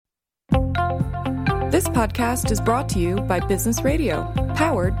This podcast is brought to you by Business Radio,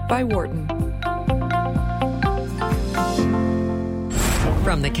 powered by Wharton.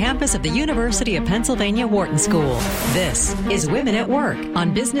 From the campus of the University of Pennsylvania Wharton School, this is Women at Work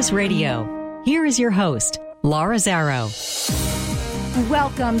on Business Radio. Here is your host, Laura Zarrow.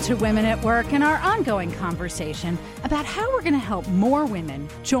 Welcome to Women at Work and our ongoing conversation about how we're going to help more women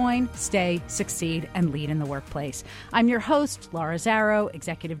join, stay, succeed, and lead in the workplace. I'm your host, Laura Zarrow,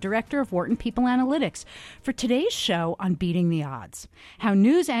 Executive Director of Wharton People Analytics. For today's show on Beating the Odds, how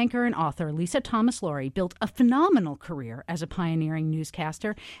news anchor and author Lisa Thomas-Laury built a phenomenal career as a pioneering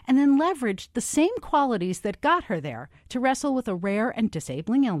newscaster and then leveraged the same qualities that got her there to wrestle with a rare and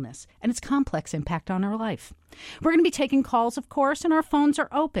disabling illness and its complex impact on her life. We're going to be taking calls, of course, and our phones are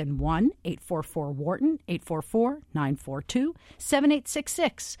open. 1-844-WHARTON,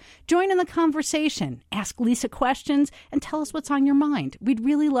 844-942-7866. Join in the conversation. Ask Lisa questions and tell us what's on your mind. We'd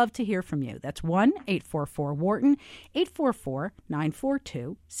really love to hear from you. That's 1-844-WHARTON,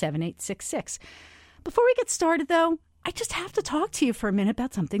 844-942-7866. Before we get started, though, I just have to talk to you for a minute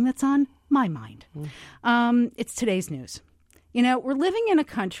about something that's on my mind. It's today's news. You know, we're living in a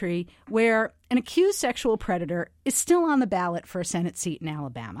country where an accused sexual predator is still on the ballot for a Senate seat in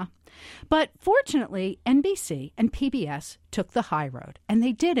Alabama. But fortunately, NBC and PBS took the high road, and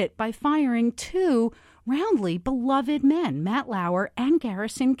they did it by firing two roundly beloved men, Matt Lauer and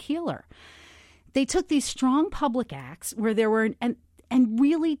Garrison Keillor. They took these strong public acts where there were and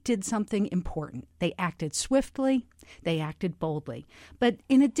really did something important. They acted swiftly, they acted boldly. But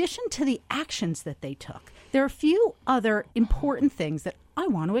in addition to the actions that they took, there are a few other important things that I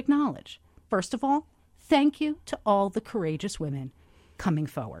want to acknowledge. First of all, thank you to all the courageous women coming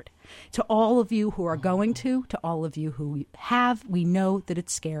forward. To all of you who are going to all of you who have, we know that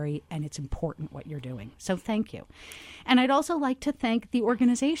it's scary and it's important what you're doing. So thank you. And I'd also like to thank the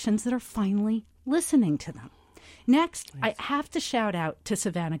organizations that are finally listening to them. Next, I have to shout out to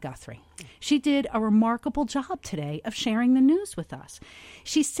Savannah Guthrie. She did a remarkable job today of sharing the news with us.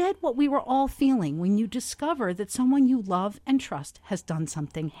 She said what we were all feeling when you discover that someone you love and trust has done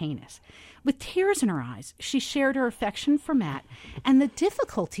something heinous. With tears in her eyes, she shared her affection for Matt and the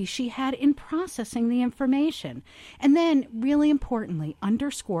difficulty she had in processing the information. And then, really importantly,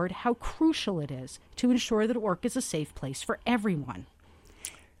 underscored how crucial it is to ensure that work is a safe place for everyone.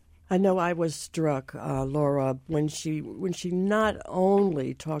 I know I was struck, Laura, when she not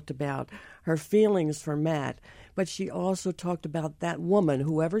only talked about her feelings for Matt, but she also talked about that woman,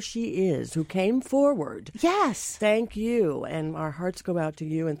 whoever she is, who came forward. Yes. Thank you. And our hearts go out to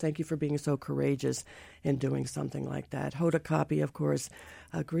you, and thank you for being so courageous in doing something like that. Hoda Kotb, of course,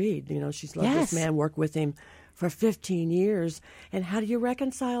 agreed. You know, she's loved this man, worked with him for 15 years. And how do you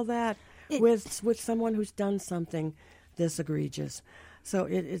reconcile that with someone who's done something this egregious? So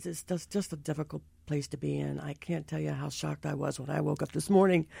it's just a difficult place to be in. I can't tell you how shocked I was when I woke up this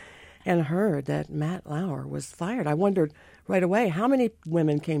morning and heard that Matt Lauer was fired. I wondered right away how many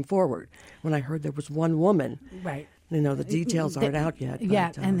women came forward when I heard there was one woman. Right. You know, the details aren't out yet.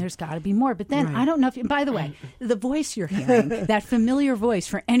 Yeah, and there's got to be more. But then, I don't know if you, by the way, the voice you're hearing, that familiar voice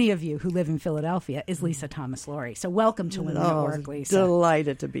for any of you who live in Philadelphia is Lisa Thomas-Laury. So welcome to Women at Work, Lisa.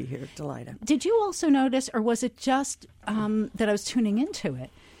 Delighted to be here. Delighted. Did you also notice, or was it just that I was tuning into it?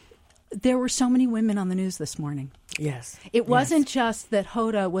 There were so many women on the news this morning. Yes. It wasn't just that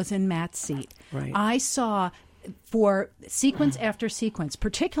Hoda was in Matt's seat. Right. I saw, for sequence after sequence,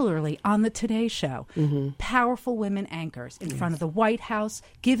 particularly on the Today Show, powerful women anchors in front of the White House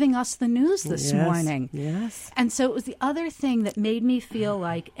giving us the news this morning. Yes. And so it was the other thing that made me feel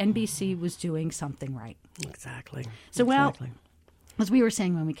like NBC was doing something right. Exactly. So, well, as we were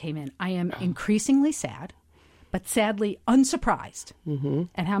saying when we came in, I am increasingly sad, but sadly unsurprised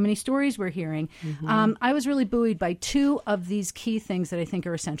at how many stories we're hearing. I was really buoyed by two of these key things that I think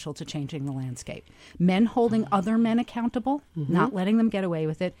are essential to changing the landscape. Men holding other men accountable, not letting them get away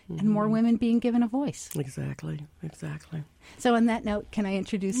with it, and more women being given a voice. Exactly. So on that note, can I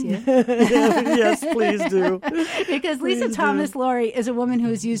introduce you? Yes, please do. Because Lisa Thomas-Laury is a woman who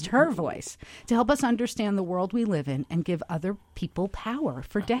has used her voice to help us understand the world we live in and give other people power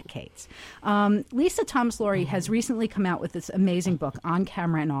for decades. Lisa Thomas-Laury has recently come out with this amazing book, On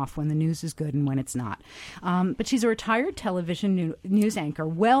Camera and Off, When the News is Good and When It's Not. But she's a retired television news anchor,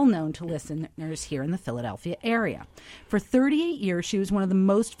 well known to listeners here in the Philadelphia area. For 38 years, she was one of the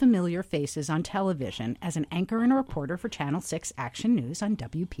most familiar faces on television as an anchor and a reporter for Channel 6 Action News on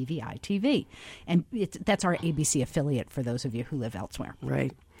WPVI TV. And that's our ABC affiliate for those of you who live elsewhere.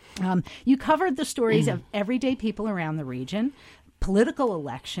 Right. You covered the stories of everyday people around the region, political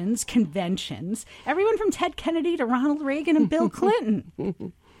elections, conventions, everyone from Ted Kennedy to Ronald Reagan and Bill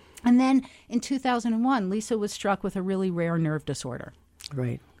Clinton. And then in 2001, Lisa was struck with a really rare nerve disorder.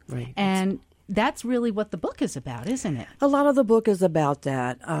 Right. And that's really what the book is about, isn't it? A lot of the book is about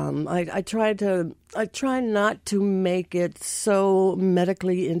that. I try not to make it so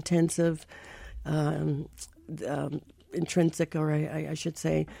medically intensive, intrinsic, or I should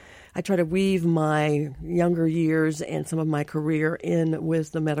say. I try to weave my younger years and some of my career in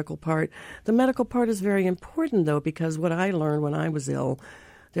with the medical part. The medical part is very important, though, because what I learned when I was ill,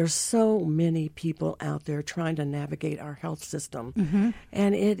 there's so many people out there trying to navigate our health system,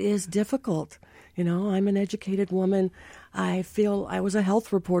 and it is difficult. You know, I'm an educated woman. I feel I was a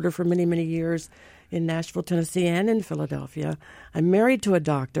health reporter for many, many years in Nashville, Tennessee, and in Philadelphia. I'm married to a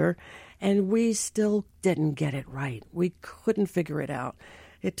doctor, and we still didn't get it right. We couldn't figure it out.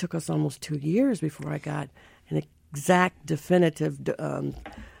 It took us almost 2 years before I got an exact, definitive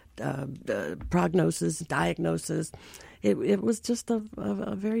prognosis, diagnosis. It was just a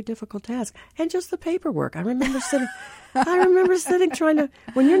very difficult task, and just the paperwork. I remember sitting trying to.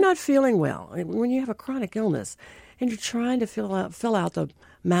 When you're not feeling well, when you have a chronic illness, and you're trying to fill out the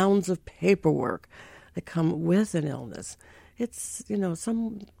mounds of paperwork that come with an illness, it's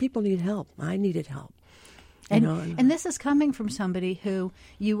some people need help. I needed help. And this is coming from somebody who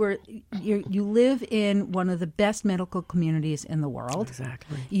you live in one of the best medical communities in the world.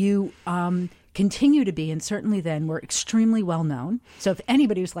 Exactly. You continue to be, and certainly then were extremely well known. So if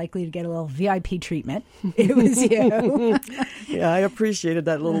anybody was likely to get a little VIP treatment, it was you. Yeah, I appreciated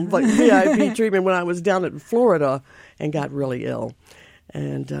that little VIP treatment when I was down in Florida and got really ill,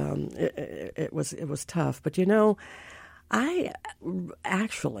 and it was tough. But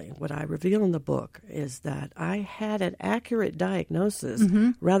what I reveal in the book is that I had an accurate diagnosis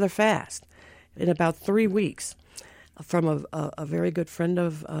rather fast, in about 3 weeks, from a very good friend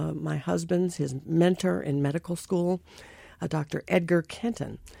of my husband's, his mentor in medical school, Dr. Edgar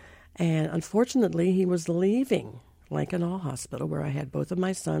Kenton. And unfortunately, he was leaving Lincoln Hall Hospital, where I had both of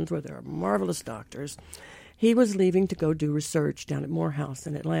my sons, where there are marvelous doctors. He was leaving to go do research down at Morehouse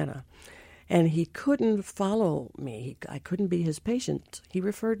in Atlanta. And he couldn't follow me. I couldn't be his patient. He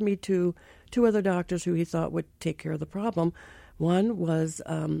referred me to 2 other doctors who he thought would take care of the problem. One was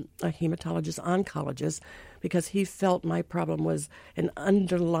a hematologist oncologist, because he felt my problem was an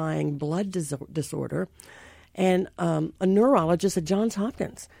underlying blood disorder, and a neurologist at Johns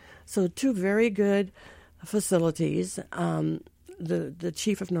Hopkins. So 2 very good facilities. The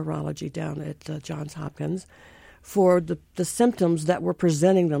chief of neurology down at Johns Hopkins, for the symptoms that were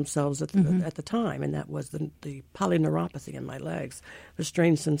presenting themselves at the time, and that was the polyneuropathy in my legs, the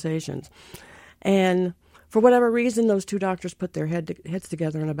strange sensations. And for whatever reason, those 2 doctors put their heads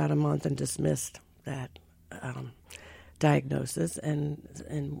together in about a month and dismissed that diagnosis and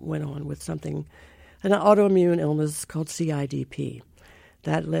went on with an autoimmune illness called CIDP.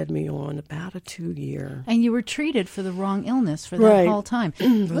 That led me on about a 2-year. And you were treated for the wrong illness for that whole time. For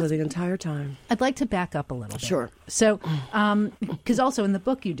the entire time. I'd like to back up a little bit. Sure. So, because also in the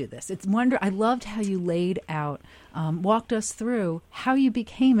book you do this. I loved how you laid out, walked us through how you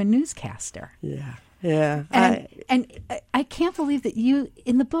became a newscaster. Yeah. And I can't believe that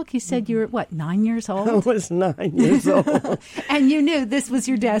in the book, you said you were, 9 years old? I was 9 years old. And you knew this was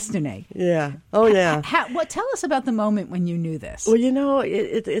your destiny. Yeah. Oh, yeah. Tell us about the moment when you knew this. Well,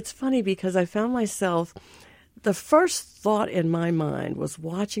 it's funny, because I found myself, the first thought in my mind was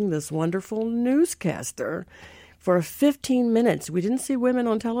watching this wonderful newscaster for 15 minutes. We didn't see women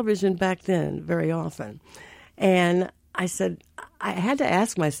on television back then very often. And I said, I had to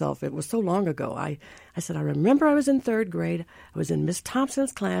ask myself, it was so long ago, I said, I remember I was in 3rd grade, I was in Miss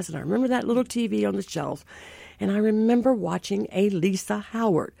Thompson's class, and I remember that little TV on the shelf, and I remember watching a Lisa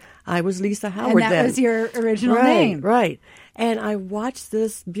Howard. I was Lisa Howard then. And that was your original name. Right. And I watched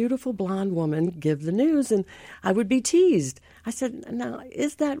this beautiful blonde woman give the news, and I would be teased. I said, now,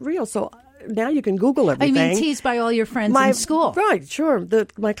 is that real? So now you can Google everything. I mean, teased by all your friends in school. Right, sure.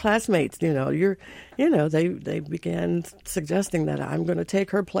 My classmates, they began suggesting that I'm going to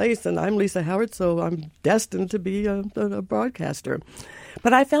take her place, and I'm Lisa Howard, so I'm destined to be a broadcaster.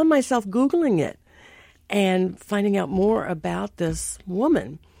 But I found myself Googling it and finding out more about this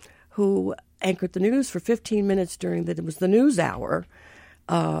woman who anchored the news for 15 minutes it was the news hour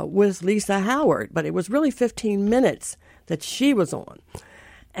with Lisa Howard. But it was really 15 minutes that she was on.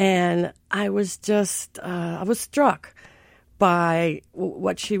 And I was I was struck by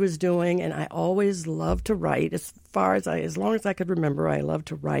what she was doing, and I always loved to write. As long as I could remember, I loved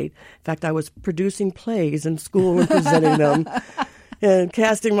to write. In fact, I was producing plays in school and presenting them. and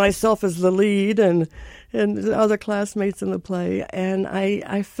casting myself as the lead and other classmates in the play. And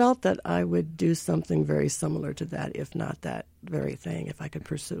I felt that I would do something very similar to that, if not that very thing, if I could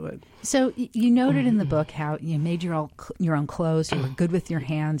pursue it. So you noted in the book how you made your own clothes, you were good with your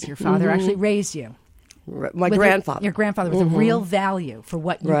hands, your father actually raised you. My grandfather. Your grandfather with a real value for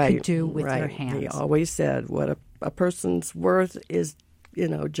what you could do with your hands. He always said what a person's worth is,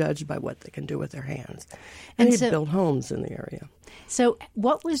 judged by what they can do with their hands. And he built homes in the area. So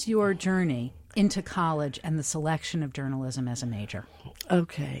what was your journey into college and the selection of journalism as a major?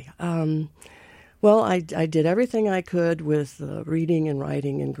 Okay. Well, I did everything I could with reading and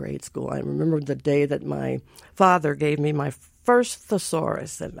writing in grade school. I remember the day that my father gave me my first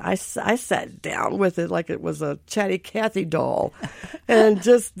thesaurus, and I sat down with it like it was a Chatty Cathy doll, and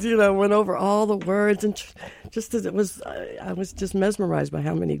just went over all the words, and just as I was just mesmerized by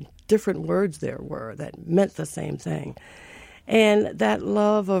how many different words there were that meant the same thing, and that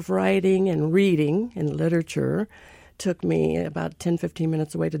love of writing and reading and literature took me about 10-15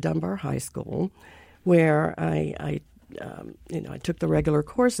 minutes away to Dunbar High School, where I took the regular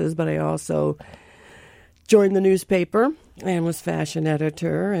courses, but I also joined the newspaper and was fashion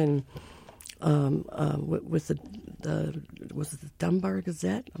editor, and with was it the Dunbar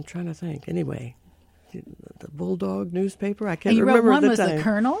Gazette? I'm trying to think. Anyway, the Bulldog newspaper. I can't remember one the was time. The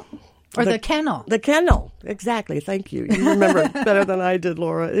Colonel or the Kennel. The Kennel, exactly. Thank you. You remember it better than I did,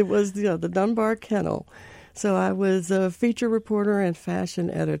 Laura. It was the Dunbar Kennel. So I was a feature reporter and fashion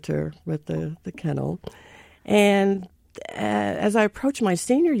editor with the Kennel, and as I approached my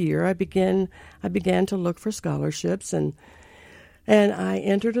senior year, I began to look for scholarships, and I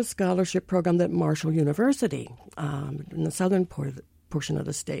entered a scholarship program that Marshall University in the southern portion of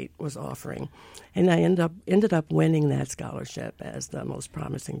the state was offering, and I ended up winning that scholarship as the most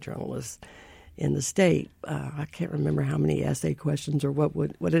promising journalist in the state. I can't remember how many essay questions or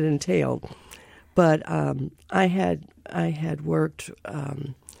what it entailed, but I had worked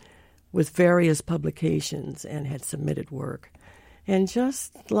with various publications and had submitted work and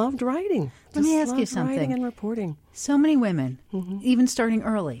just loved writing. Let me ask you something. Writing and reporting. So many women, even starting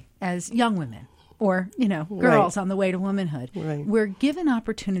early as young women or, girls on the way to womanhood, we're given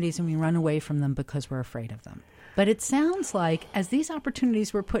opportunities and we run away from them because we're afraid of them. But it sounds like as these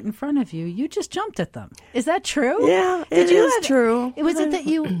opportunities were put in front of you, you just jumped at them. Is that true? Yeah, it is true. Was it that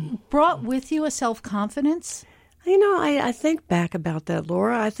you brought with you a self-confidence? I think back about that,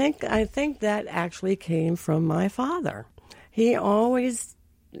 Laura. I think that actually came from my father. He always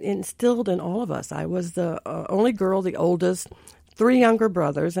instilled in all of us. I was the only girl, the oldest, 3 younger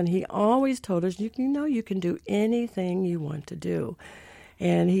brothers, and he always told us, you can do anything you want to do.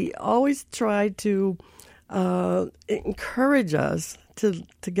 And he always tried to encourage us to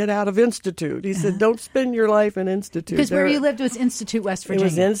get out of Institute. He said, don't spend your life in Institute. Because where you lived was Institute, West Virginia. It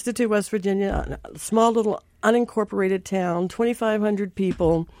was Institute, West Virginia, a small little unincorporated town, 2,500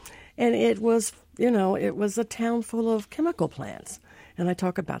 people. And it was, it was a town full of chemical plants. And I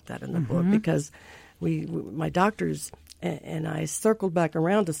talk about that in the book because my doctors and I circled back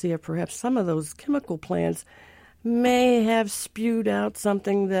around to see if perhaps some of those chemical plants may have spewed out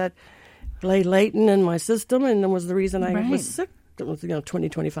something that lay latent in my system, and that was the reason I was sick. It was 20,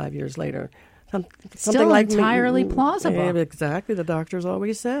 25 years later. Something Still like entirely plausible. Yeah, exactly. The doctors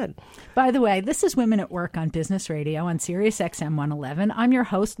always said. By the way, this is Women at Work on Business Radio on Sirius XM 111. I'm your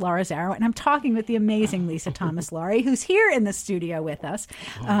host, Laura Zarrow, and I'm talking with the amazing Lisa Thomas-Laury, who's here in the studio with us.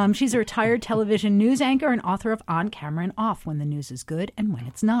 She's a retired television news anchor and author of On Camera and Off, When the News is Good and When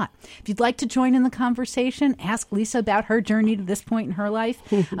It's Not. If you'd like to join in the conversation, ask Lisa about her journey to this point in her life,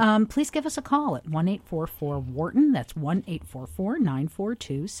 please give us a call at 1-844-WHARTON. That's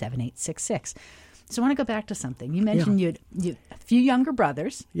 1-844-942-7866. So I want to go back to something. You mentioned you had a few younger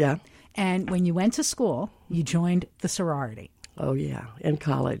brothers. Yeah. And when you went to school, you joined the sorority. Oh, yeah, in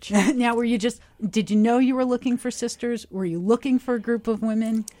college. Now, did you know you were looking for sisters? Were you looking for a group of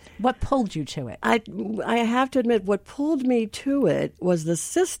women? What pulled you to it? I have to admit, what pulled me to it was the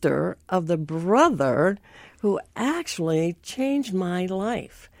sister of the brother who actually changed my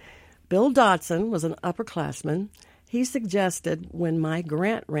life. Bill Dotson was an upperclassman. He suggested when my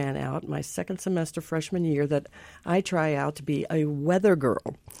grant ran out, my second semester freshman year, that I try out to be a weather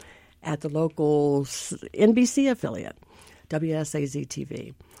girl at the local NBC affiliate,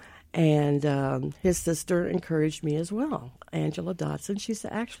 WSAZ-TV. And his sister encouraged me as well, Angela Dotson. She's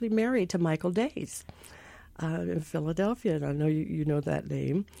actually married to Michael Days in Philadelphia, and I know you know that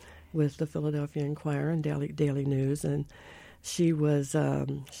name, with the Philadelphia Inquirer and Daily News. And she was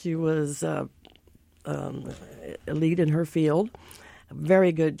elite in her field.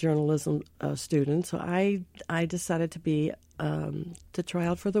 very good journalism student. So I decided to try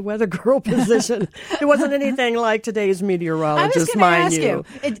out for the weather girl position. It wasn't anything like today's meteorologist, mind you. I was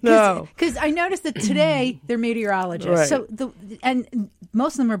going to ask you, because I noticed that today they're meteorologists. Right. So and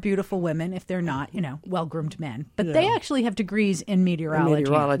most of them are beautiful women if they're not, well-groomed men. But they actually have degrees in meteorology.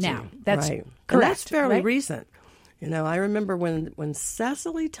 Now, that's right. correct. And that's fairly right? recent. I remember when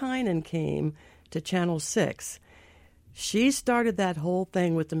Cecily Tynan came to Channel 6, she started that whole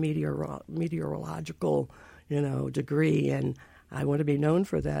thing with the meteorological degree, and I want to be known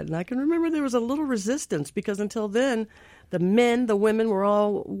for that. And I can remember there was a little resistance because until then, the women were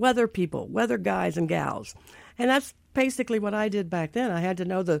all weather people, weather guys and gals. And that's basically what I did back then. I had to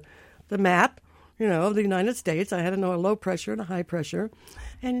know the map, of the United States. I had to know a low pressure and a high pressure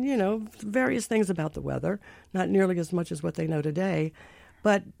and, various things about the weather, not nearly as much as what they know today.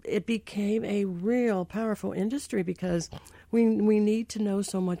 But it became a real powerful industry because we need to know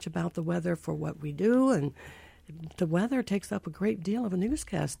so much about the weather for what we do, and the weather takes up a great deal of a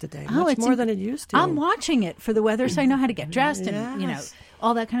newscast today, much more than it used to. I'm watching it for the weather, so I know how to get dressed and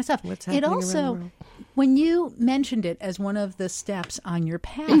all that kind of stuff. What's happening around the world. When you mentioned it as one of the steps on your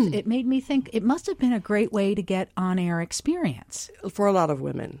path, it made me think it must have been a great way to get on-air experience for a lot of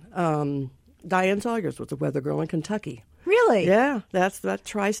women. Diane Sawyers was a weather girl in Kentucky. Really? Yeah, that's that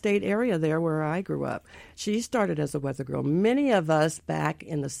tri-state area there where I grew up. She started as a weather girl. Many of us back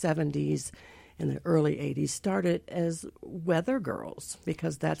in the 70s, in the early 80s, started as weather girls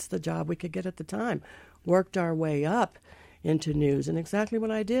because that's the job we could get at the time. Worked our way up into news, and exactly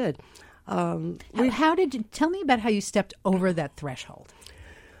what I did. How did you tell me about how you stepped over that threshold?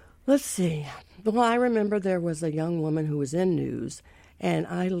 Let's see. Well, I remember there was a young woman who was in news, and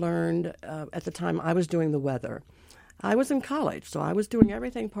I learned at the time I was doing the weather. I was in college, so I was doing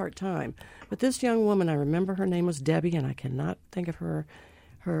everything part-time. But this young woman, I remember her name was Debbie, and I cannot think of her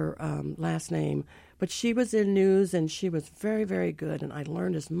last name. But she was in news, and she was very, very good, and I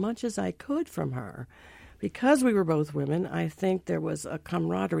learned as much as I could from her. Because we were both women, I think there was a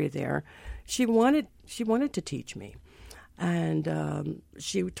camaraderie there. She wanted to teach me. And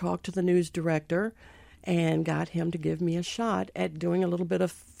she talked to the news director and got him to give me a shot at doing a little bit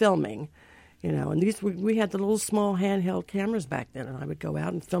of filming. And we had the little small handheld cameras back then, and I would go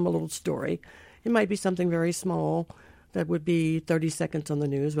out and film a little story. It might be something very small that would be 30 seconds on the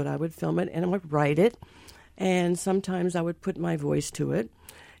news, but I would film it and I would write it, and sometimes I would put my voice to it.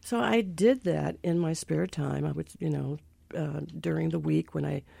 So I did that in my spare time. I would, during the week when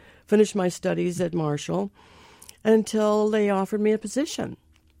I finished my studies at Marshall, until they offered me a position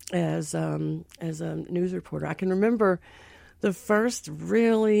as a news reporter. I can remember the first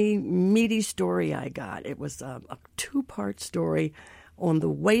really meaty story I got. It was a 2-part story on the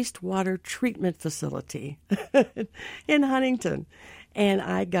wastewater treatment facility in Huntington. And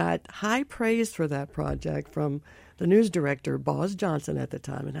I got high praise for that project from the news director, Boz Johnson, at the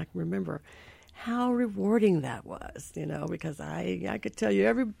time. And I can remember how rewarding that was, because I could tell you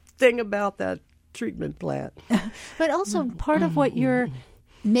everything about that treatment plant. But also part of what you're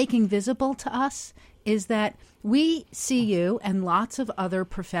making visible to us is that we see you and lots of other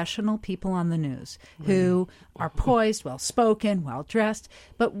professional people on the news who are poised, well-spoken, well-dressed,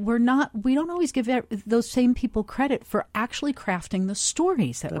 but we don't always give those same people credit for actually crafting the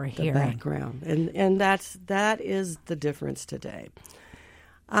stories that we're hearing. The background. And that is the difference today.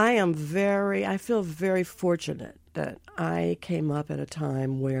 I feel very fortunate that I came up at a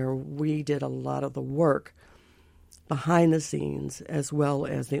time where we did a lot of the work behind the scenes as well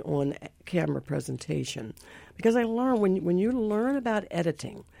as the on-camera presentation. Because I learned when you learn about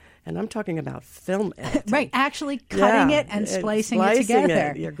editing, and I'm talking about film editing. Right, actually cutting it and splicing it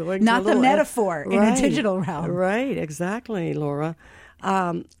together. You're going not the metaphor in a digital realm. Right, exactly, Laura.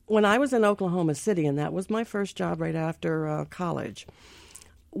 When I was in Oklahoma City, and that was my first job right after college,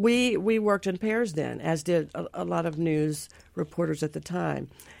 we worked in pairs then, as did a lot of news reporters at the time.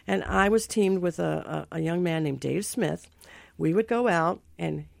 And I was teamed with a young man named Dave Smith. We would go out,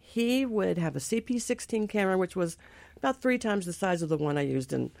 and he would have a CP16 camera, which was about 3 times the size of the one I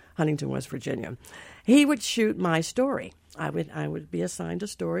used in Huntington, West Virginia. He would shoot my story. I would be assigned a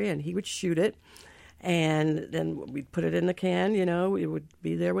story, and he would shoot it. And then we'd put it in the can, it would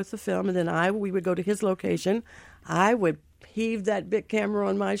be there with the film. And then we would go to his location. I would heave that big camera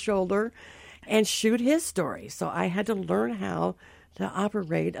on my shoulder and shoot his story. So I had to learn how to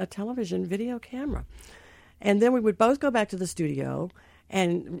operate a television video camera. And then we would both go back to the studio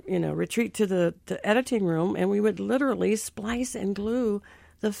and, retreat to the editing room, and we would literally splice and glue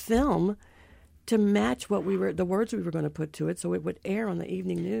the film to match the words we were going to put to it, so it would air on the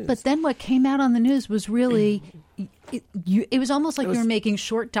evening news. But then what came out on the news was really, it was almost like you were making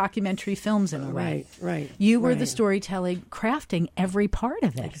short documentary films in a way. Right. You were the storytelling, crafting every part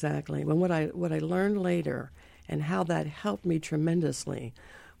of it. Exactly. When what I learned later and how that helped me tremendously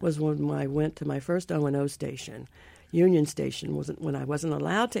was when I went to my first O&O station. Union Station when I wasn't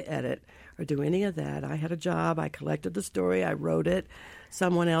allowed to edit or do any of that. I had a job. I collected the story. I wrote it.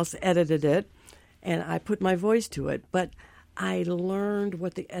 Someone else edited it, and I put my voice to it. But I learned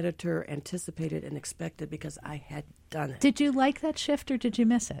what the editor anticipated and expected because I had done it. Did you like that shift, or did you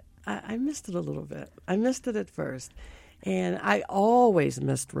miss it? I missed it a little bit. I missed it at first, and I always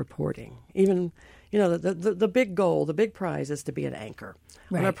missed reporting. Even, the big goal, the big prize is to be an anchor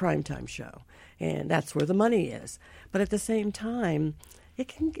on a primetime show. And that's where the money is. But at the same time, it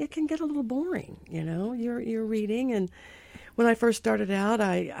can get a little boring. You're reading, and when I first started out,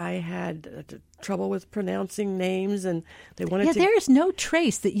 I had trouble with pronouncing names, and they wanted to. There's no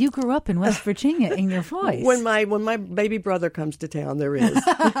trace that you grew up in West Virginia in your voice. When my baby brother comes to town, there is.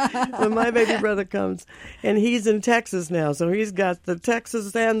 When my baby brother comes, and he's in Texas now, so he's got the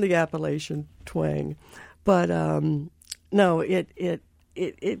Texas and the Appalachian twang. But no,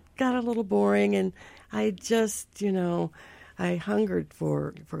 it got a little boring, and I just, I hungered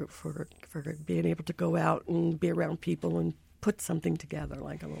for being able to go out and be around people and put something together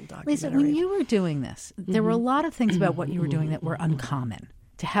like a little documentary. Lisa, when you were doing this, there were a lot of things about what you were doing that were uncommon.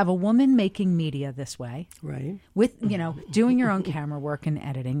 To have a woman making media this way, right? With, doing your own camera work and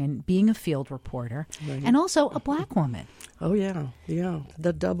editing and being a field reporter, and also a black woman. Oh, yeah.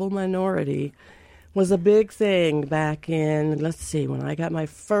 The double minority was a big thing back in, when I got my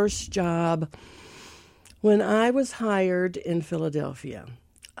first job, when I was hired in Philadelphia.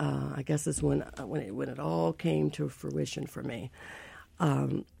 I guess is when it all came to fruition for me.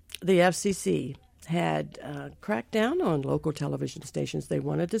 The FCC had cracked down on local television stations. They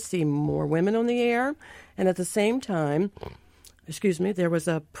wanted to see more women on the air, and at the same time, there was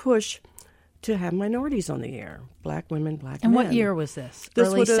a push to have minorities on the air, black women, black men. And what year was this?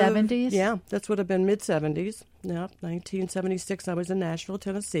 Early 70s? Yeah, this would have been mid-70s. Yeah, 1976, I was in Nashville,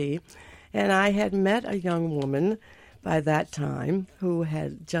 Tennessee, and I had met a young woman by that time who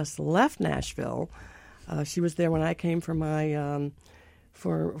had just left Nashville. She was there when I came for my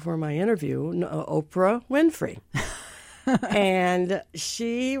for my interview, Oprah Winfrey. And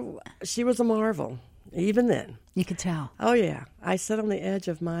she was a marvel, even then. You could tell. Oh, yeah. I sat on the edge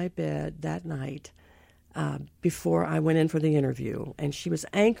of my bed that night before I went in for the interview, and she was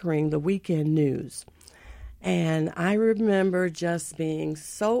anchoring the weekend news. And I remember just being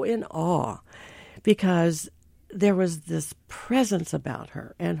so in awe because there was this presence about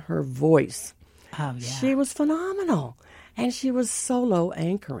her and her voice. Oh, yeah. She was phenomenal. And she was solo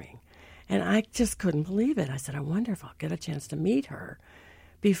anchoring. And I just couldn't believe it. I said, I wonder if I'll get a chance to meet her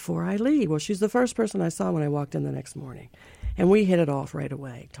before I leave. Well, she's the first person I saw when I walked in the next morning. And we hit it off right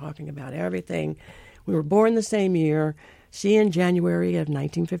away, talking about everything. We were born the same year. She in January of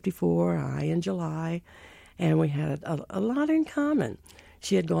 1954, I in July. And we had a lot in common.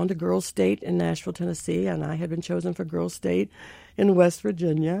 She had gone to Girls State in Nashville, Tennessee, and I had been chosen for Girls State in West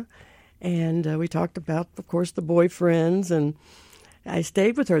Virginia. And we talked about, of course, the boyfriends, and I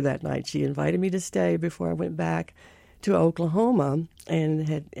stayed with her that night. She invited me to stay before I went back to Oklahoma, and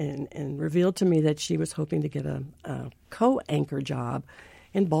had revealed to me that she was hoping to get a co-anchor job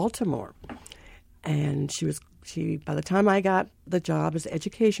in Baltimore. And she by the time I got the job as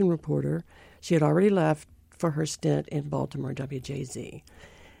education reporter, she had already left for her stint in Baltimore WJZ.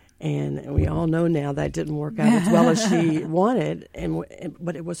 And we all know now that didn't work out as well as she wanted,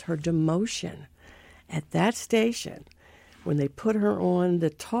 but it was her demotion at that station when they put her on the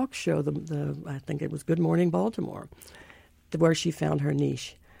talk show, I think it was Good Morning Baltimore, where she found her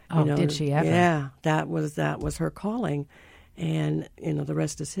niche. Oh, did she ever? Yeah, that was her calling, and the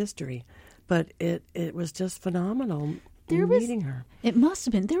rest is history. But it was just phenomenal meeting her. It must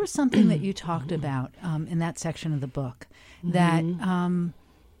have been. There was something that you talked about in that section of the book that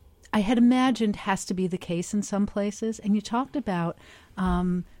I had imagined has to be the case in some places, and you talked about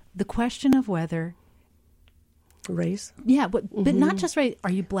the question of whether race. Yeah, but not just race.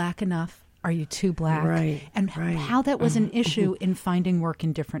 Are you black enough? Are you too black? Right. And how that was an issue in finding work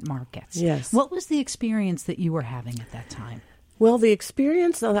in different markets. Yes. What was the experience that you were having at that time? Well, the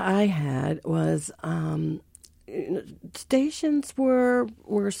experience that I had was stations were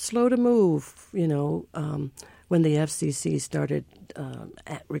slow to move, when the FCC started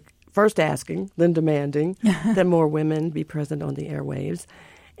first asking, then demanding that more women be present on the airwaves.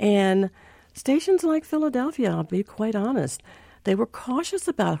 And stations like Philadelphia, I'll be quite honest, they were cautious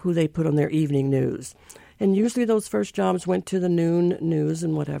about who they put on their evening news. And usually those first jobs went to the noon news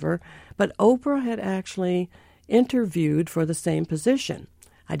and whatever. But Oprah had actually interviewed for the same position.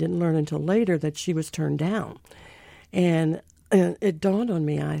 I didn't learn until later that she was turned down. And it dawned on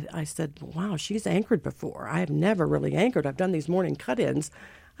me, I said, wow, she's anchored before. I have never really anchored. I've done these morning cut-ins.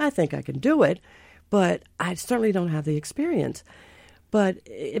 I think I can do it, but I certainly don't have the experience. But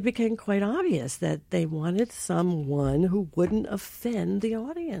it became quite obvious that they wanted someone who wouldn't offend the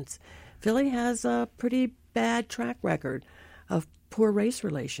audience. Philly has a pretty bad track record of poor race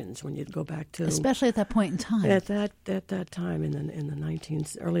relations when you go back to... Especially at that point in time. At that time in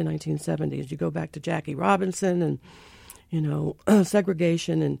the early 1970s. You go back to Jackie Robinson and,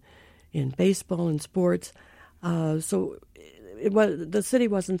 segregation in baseball and sports. So the city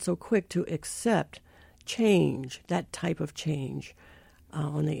wasn't so quick to accept change, that type of change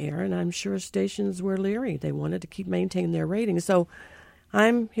on the air. And I'm sure stations were leery. They wanted to maintain their ratings. So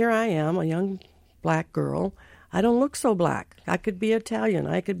here I am, a young black girl. I don't look so black. I could be Italian.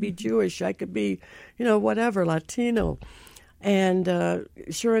 I could be Jewish. I could be, whatever, Latino. And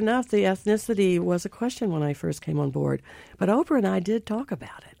sure enough, the ethnicity was a question when I first came on board. But Oprah and I did talk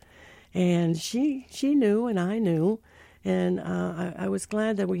about it. And she knew and I knew. And I was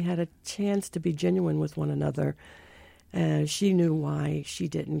glad that we had a chance to be genuine with one another. She knew why she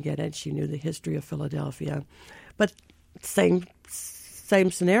didn't get it. She knew the history of Philadelphia. But same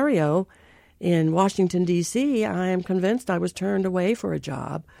scenario. In Washington, D.C., I am convinced I was turned away for a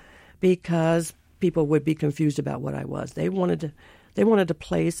job because people would be confused about what I was. They wanted to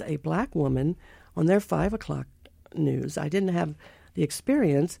place a black woman on their 5 o'clock news. I didn't have the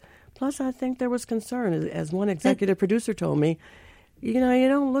experience. Plus, I think there was concern. As one executive producer told me, you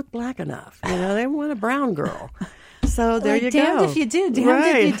don't look black enough. They want a brown girl. So there you go. Damned if you do,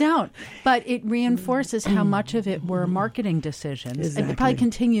 damned if you don't. But it reinforces how much of it were marketing decisions. Exactly. It probably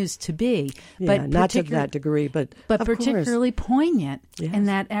continues to be. But not to that degree, but particularly poignant Yes. in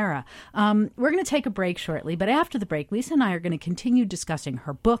that era. We're going to take a break shortly, but after the break, Lisa and I are going to continue discussing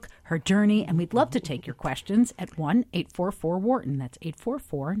her book, her journey, and we'd love to take your questions at 1-844-WHARTON. That's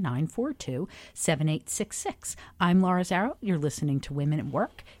 844-942-7866. I'm Laura Zarrow. You're listening to Women at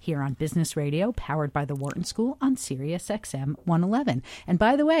Work here on Business Radio, powered by the Wharton School on Sirius XM 111. And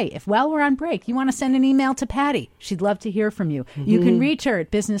by the way, if while we're on break, you want to send an email to Patty, she'd love to hear from you. Mm-hmm. You can reach her at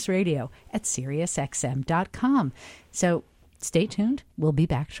businessradio@SiriusXM.com. So stay tuned. We'll be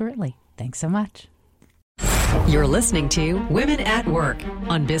back shortly. Thanks so much. You're listening to Women at Work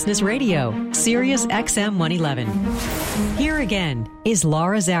on Business Radio, Sirius XM 111. Here again is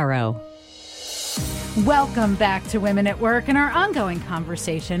Laura Zarrow. Welcome back to Women at Work and our ongoing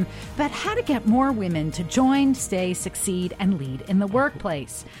conversation about how to get more women to join, stay, succeed, and lead in the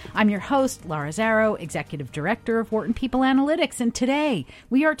workplace. I'm your host, Laura Zarrow, Executive Director of Wharton People Analytics, and today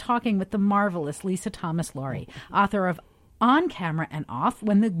we are talking with the marvelous Lisa Thomas-Laury, author of On Camera and Off,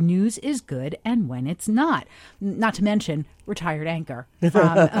 When the News is Good and When It's Not. Not to mention retired anchor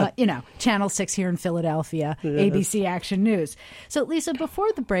from, Channel 6 here in Philadelphia, ABC Action News. So, Lisa,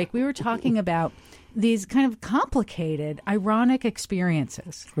 before the break, we were talking about these kind of complicated, ironic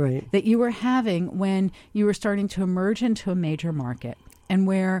experiences that you were having when you were starting to emerge into a major market and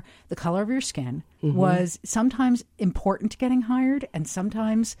where the color of your skin was sometimes important to getting hired and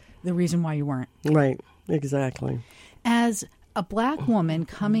sometimes the reason why you weren't. Right, exactly. As a black woman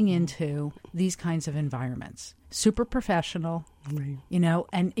coming into these kinds of environments, super professional,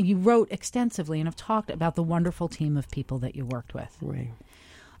 and you wrote extensively and have talked about the wonderful team of people that you worked with. Right.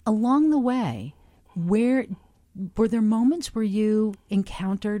 Along the way, were there moments where you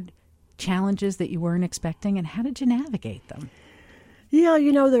encountered challenges that you weren't expecting, and how did you navigate them? Yeah,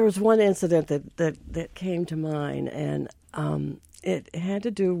 there was one incident that came to mind, and it had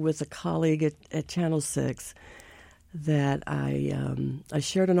to do with a colleague at Channel 6 that I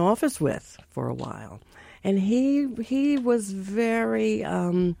shared an office with for a while, and he was very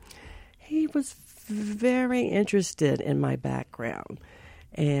interested in my background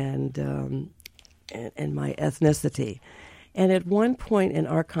and my ethnicity. And at one point in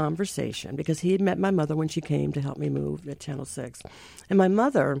our conversation, because he had met my mother when she came to help me move at Channel 6, and my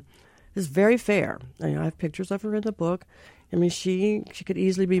mother is very fair. I have pictures of her in the book. I mean, she could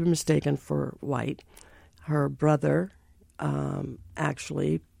easily be mistaken for white. Her brother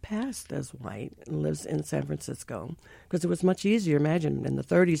actually passed as white and lives in San Francisco because it was much easier, imagine, in the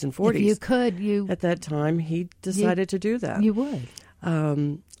 30s and 40s. If you could, at that time, he decided to do that. You would.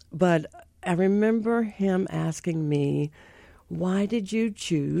 But I remember him asking me, why did you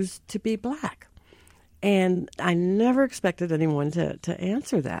choose to be black? And I never expected anyone to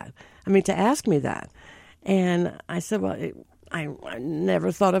answer that. I mean, to ask me that. And I said, well, I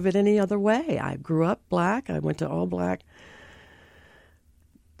never thought of it any other way. I grew up black. I went to all black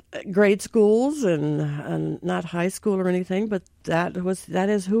grade schools and not high school or anything, but that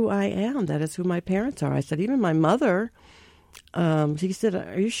is who I am. That is who my parents are. I said, even my mother, he said,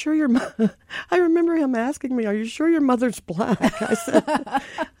 are you sure your I remember him asking me, are you sure your mother's black?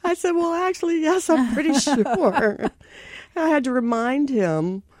 I said, well, actually, yes, I'm pretty sure. I had to remind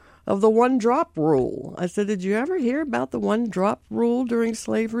him of the one drop rule. I said, did you ever hear about the one drop rule during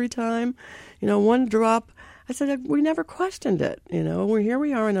slavery time? One drop. I said, we never questioned it.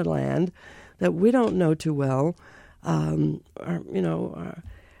 We are in a land that we don't know too well. Her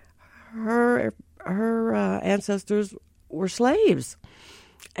ancestors were slaves,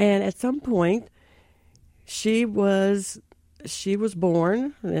 and at some point, she was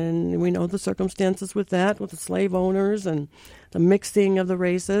born, and we know the circumstances with that, with the slave owners and the mixing of the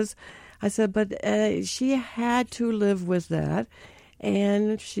races. I said, but she had to live with that.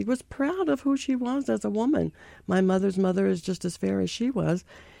 And she was proud of who she was as a woman. My mother's mother is just as fair as she was.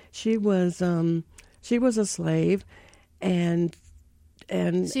 She was a slave, and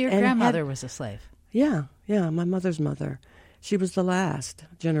so your grandmother was a slave. Yeah, my mother's mother. She was the last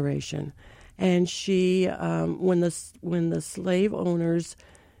generation, and she when the slave owner's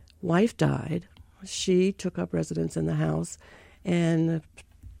wife died, she took up residence in the house and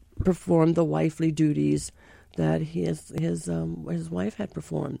performed the wifely duties that his wife had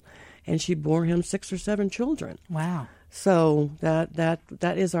performed, and she bore him 6 or 7 children. Wow! So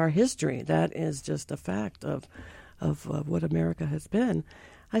that is our history. That is just a fact of what America has been.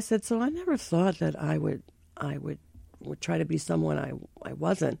 I said, so I never thought that I would try to be someone I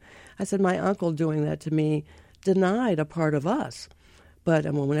wasn't. I said, my uncle doing that to me denied a part of us. But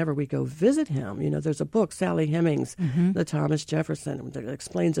whenever we go visit him, there's a book, Sally Hemings, the Thomas Jefferson, that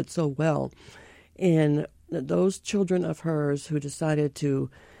explains it so well. And those children of hers who decided to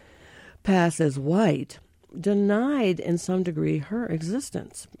pass as white denied in some degree her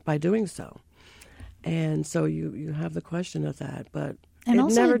existence by doing so. And so you have the question of that, but it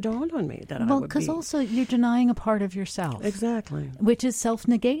never dawned on me that I would be. Well, because also you're denying a part of yourself. Exactly. Which is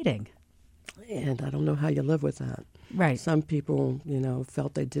self-negating. And I don't know how you live with that. Right. Some people,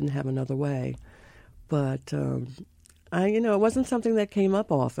 felt they didn't have another way. But, it wasn't something that came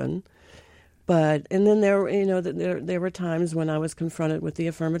up often. And then there were times when I was confronted with the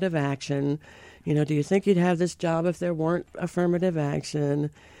affirmative action. Do you think you'd have this job if there weren't affirmative action?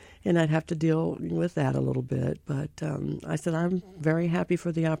 And I'd have to deal with that a little bit. But I said, I'm very happy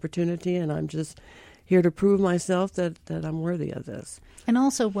for the opportunity, and I'm just here to prove myself that I'm worthy of this. And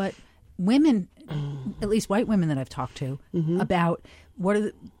also what women, at least white women that I've talked to, about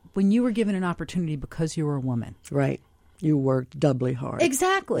when you were given an opportunity because you were a woman. Right. You worked doubly hard.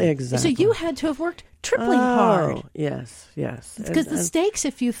 Exactly. So you had to have worked triply hard. Yes. Because the stakes,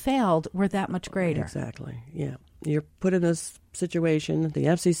 if you failed, were that much greater. Exactly, yeah. You're put in this situation. The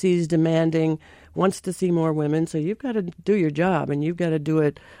FCC is demanding, wants to see more women, so you've got to do your job, and you've got to do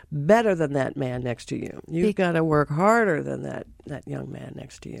it better than that man next to you. You've got to work harder than that young man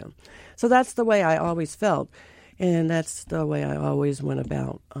next to you. So that's the way I always felt, and that's the way I always went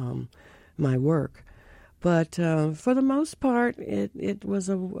about my work. But for the most part, it was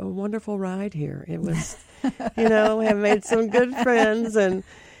a wonderful ride here. It was, I have made some good friends. And,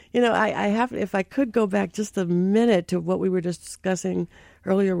 I have, if I could go back just a minute to what we were discussing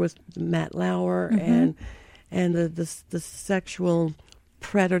earlier with Matt Lauer and the sexual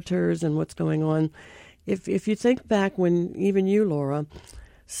predators and what's going on. If you think back when even you, Laura,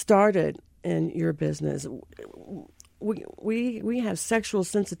 started in your business, we have sexual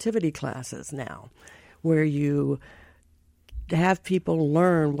sensitivity classes now, where you have people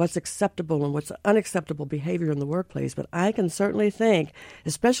learn what's acceptable and what's unacceptable behavior in the workplace. But I can certainly think,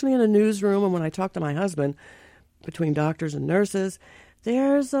 especially in a newsroom and when I talk to my husband, between doctors and nurses,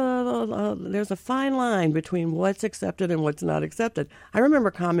 there's a fine line between what's accepted and what's not accepted. I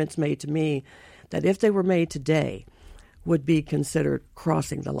remember comments made to me that if they were made today would be considered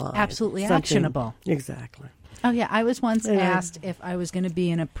crossing the line. Absolutely actionable. Exactly. Oh, yeah. I was once asked if I was going to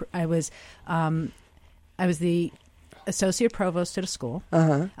be in I was the associate provost at a school.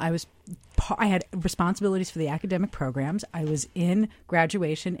 I had responsibilities for the academic programs. I was in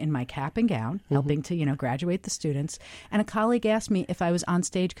graduation in my cap and gown, helping to, graduate the students. And a colleague asked me if I was on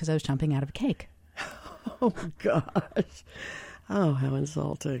stage because I was jumping out of a cake. Oh, gosh. Oh, how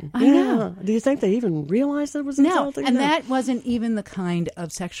insulting. I know. Do you think they even realized that it was insulting? And that wasn't even the kind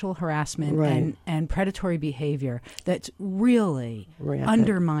of sexual harassment and predatory behavior that's really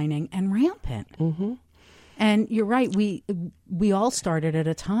undermining and rampant. Mm-hmm. And you're right. We all started at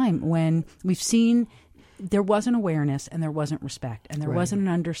a time when we've seen there wasn't awareness and there wasn't respect and there Right. wasn't an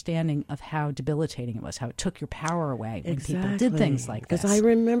understanding of how debilitating it was, how it took your power away when people Exactly. did things like this. Because I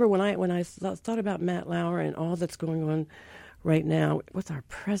remember when I thought about Matt Lauer and all that's going on right now with our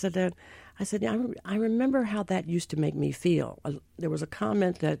president, I said, I remember how that used to make me feel. There was a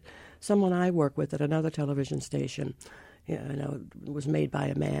comment that someone I work with at another television station, was made by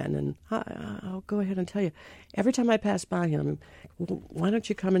a man, and I'll go ahead and tell you, every time I pass by him, why don't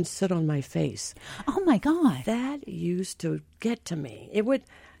you come and sit on my face? Oh my God! That used to get to me. It would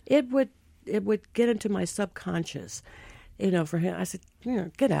get into my subconscious. For him, I said,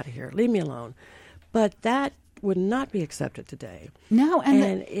 get out of here, leave me alone. But that would not be accepted today. No,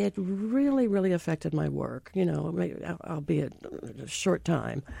 and it really, really affected my work. Albeit a short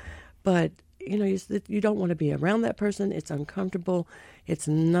time, but. You don't want to be around that person. It's uncomfortable. It's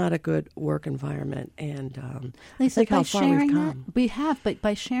not a good work environment. And Lisa, think by how far sharing we've that, come. we have. But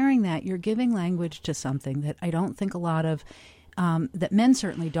by sharing that, you're giving language to something that I don't think a lot of that men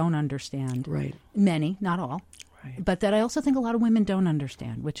certainly don't understand. Right. Many, not all. Right. But that I also think a lot of women don't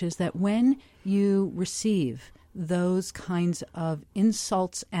understand, which is that when you receive those kinds of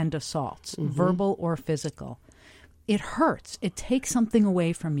insults and assaults, verbal or physical, it hurts. It takes something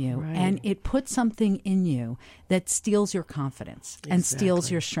away from you, Right. and it puts something in you that steals your confidence and steals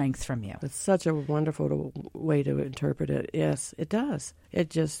Exactly. your strength from you. It's such a wonderful way to interpret it. Yes, it does. It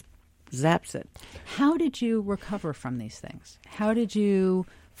just zaps it. How did you recover from these things? How did you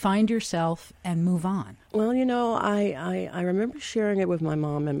find yourself and move on? Well, I remember sharing it with my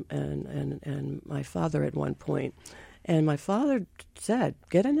mom and my father at one point. And my father said,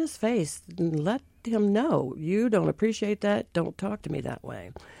 get in his face and let him know you don't appreciate that. Don't talk to me that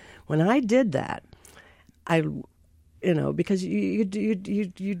way. When I did that, because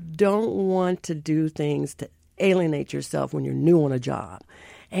you don't want to do things to alienate yourself when you're new on a job.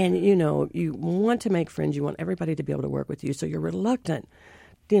 And, you want to make friends. You want everybody to be able to work with you. So you're reluctant,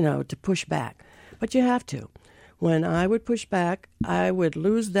 to push back. But you have to. When I would push back, I would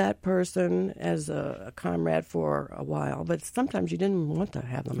lose that person as a comrade for a while. But sometimes you didn't want to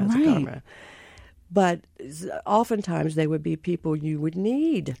have them as Right. a comrade. But oftentimes they would be people you would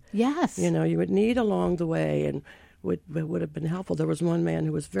need. Yes. You would need along the way and would have been helpful. There was one man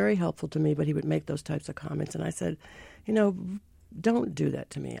who was very helpful to me, but he would make those types of comments. And I said, don't do that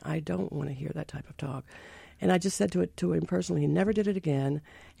to me. I don't want to hear that type of talk. And I just said to him personally. He never did it again.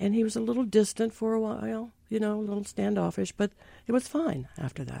 And he was a little distant for a while, a little standoffish, but it was fine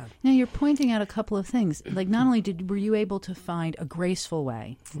after that. Now you're pointing out a couple of things. Like not only were you able to find a graceful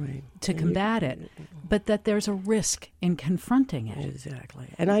way Right. to combat it, but that there's a risk in confronting it. Exactly.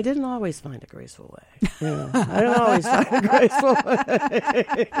 And I didn't always find a graceful way. I didn't always find a graceful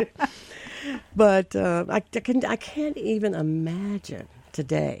way. But I can't even imagine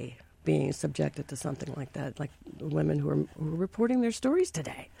today being subjected to something like that, like women who are reporting their stories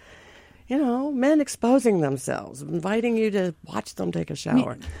today. Men exposing themselves, inviting you to watch them take a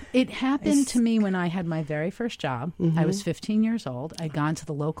shower. It happened to me when I had my very first job. I was 15 years old. I'd gone to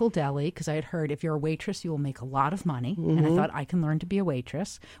the local deli because I had heard if you're a waitress, you will make a lot of money. And I thought I can learn to be a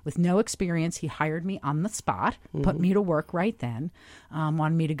waitress. With no experience, he hired me on the spot, put me to work right then,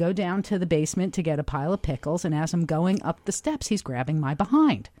 wanted me to go down to the basement to get a pile of pickles. And as I'm going up the steps, he's grabbing my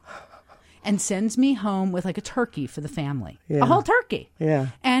behind and sends me home with like a turkey for the family, a whole turkey. Yeah.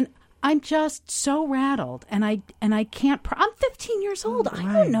 And I'm just so rattled, and I can't. I'm 15 years old. I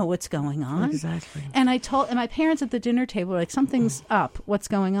don't know what's going on. Exactly. And and my parents at the dinner table were like, "Something's up. What's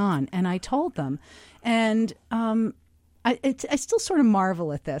going on?" And I told them, and I still sort of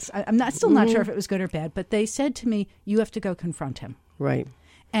marvel at this. I'm not sure if it was good or bad, but they said to me, "You have to go confront him." Right.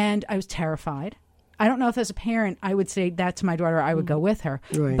 And I was terrified. I don't know if as a parent I would say that to my daughter. I would go with her,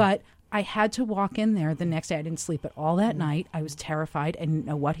 Right. but I had to walk in there the next day. I didn't sleep at all that night. I was terrified. I didn't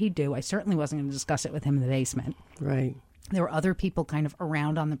know what he'd do. I certainly wasn't going to discuss it with him in the basement. Right. There were other people kind of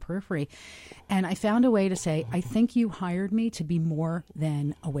around on the periphery. And I found a way to say, I think you hired me to be more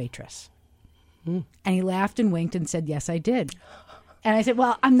than a waitress. And he laughed and winked and said, yes, I did. And I said,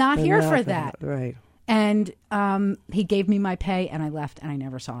 well, I'm not here for that. Right. And he gave me my pay and I left and I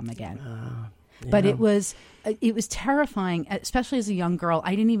never saw him again. But it was terrifying, especially as a young girl.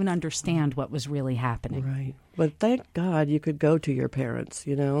 I didn't even understand what was really happening. Right. But thank God you could go to your parents,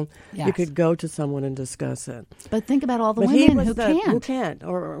 Yes. You could go to someone and discuss it. But think about all the But women who who can't. can't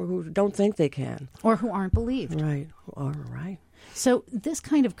or who don't think they can. Or who aren't believed. Right. All right. So this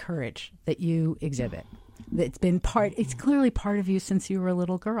kind of courage that you exhibit, it's clearly part of you since you were a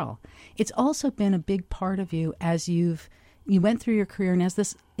little girl. It's also been a big part of you as you went through your career and as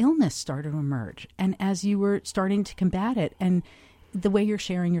this illness started to emerge and as you were starting to combat it and the way you're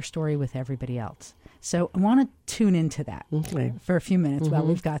sharing your story with everybody else. So I want to tune into that for a few minutes while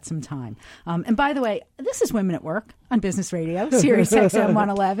we've got some time. And by the way, this is Women at Work on Business Radio, Sirius XM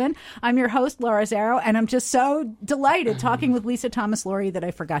 111. I'm your host, Laura Zarrow, and I'm just so delighted talking with Lisa Thomas-Laurie that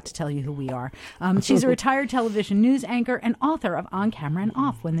I forgot to tell you who we are. She's a retired television news anchor and author of On Camera and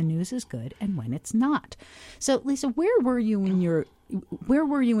Off, When the News is Good and When It's Not. So, Lisa, where were you in your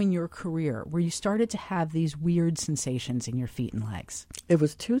career where you started to have these weird sensations in your feet and legs? It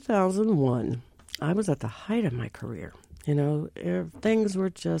was 2001. I was at the height of my career. Things were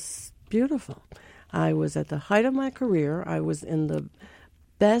just beautiful. I was at the height of my career. I was in the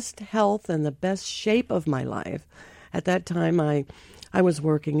best health and the best shape of my life. At that time, I was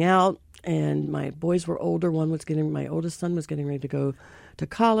working out, and my boys were older. My oldest son was getting ready to go to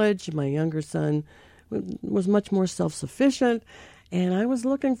college. My younger son was much more self-sufficient, and I was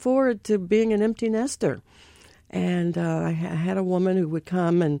looking forward to being an empty nester. And I had a woman who would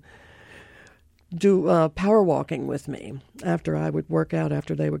come and do power walking with me after I would work out,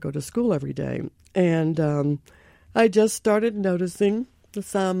 after they would go to school every day. And I just started noticing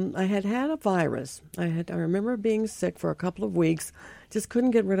I had a virus. I remember being sick for a couple of weeks, just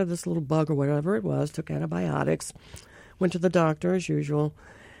couldn't get rid of this little bug or whatever it was, took antibiotics, went to the doctor as usual.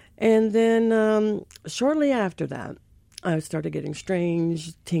 And then shortly after that, I started getting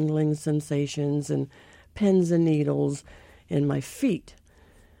strange tingling sensations and pins and needles in my feet.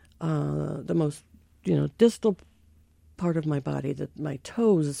 The most, distal part of my body, my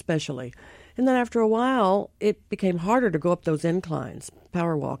toes especially. And then after a while, it became harder to go up those inclines,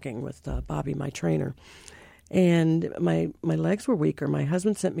 power walking with Bobby, my trainer. And my legs were weaker. My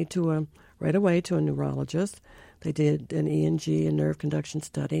husband sent me right away to a neurologist. They did an ENG, a nerve conduction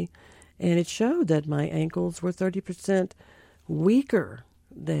study, and it showed that my ankles were 30% weaker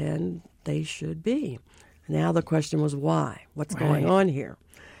than they should be. Now the question was why? What's going on here?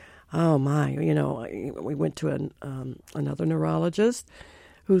 Oh, my. We went to another neurologist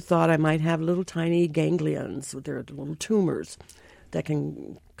who thought I might have little tiny ganglions. They're little tumors that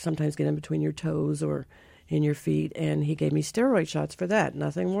can sometimes get in between your toes or in your feet, and he gave me steroid shots for that.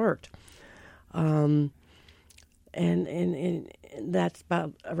 Nothing worked. And that's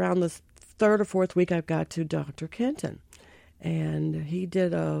about around the third or fourth week I got to Dr. Kenton, and he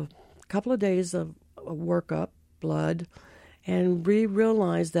did a couple of days of a workup, blood, and we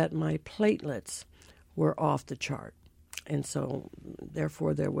realized that my platelets were off the chart. And so,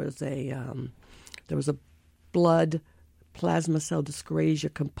 therefore, there was a blood plasma cell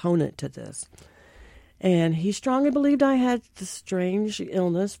dyscrasia component to this. And he strongly believed I had this strange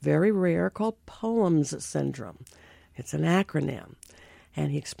illness, very rare, called Poems syndrome. It's an acronym.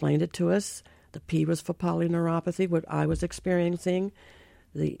 And he explained it to us. The P was for polyneuropathy, what I was experiencing.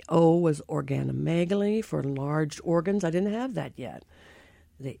 The O was organomegaly, for enlarged organs. I didn't have that yet.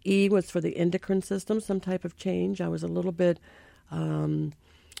 The E was for the endocrine system, some type of change. I was a little bit, what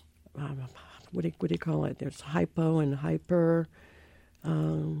do you call it? There's hypo and hyper.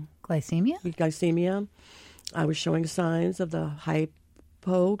 Glycemia? Glycemia. I was showing signs of the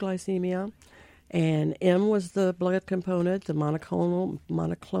hypoglycemia. And M was the blood component, the monoclonal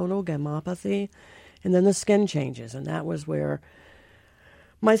gammopathy. And then the skin changes. And that was where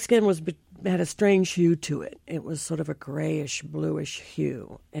my skin had a strange hue to it. It was sort of a grayish, bluish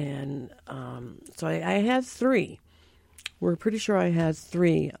hue. And so I had three. We're pretty sure I had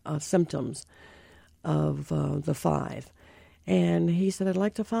three symptoms of the five. And he said, I'd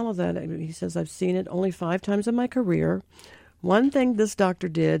like to follow that. He says, I've seen it only 5 times in my career. One thing this doctor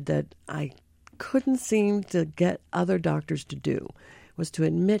did that I couldn't seem to get other doctors to do was to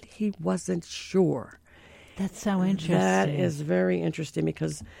admit he wasn't sure. That's so interesting. That is very interesting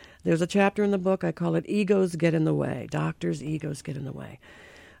because there's a chapter in the book, I call it Egos Get in the Way. Doctors' egos get in the way.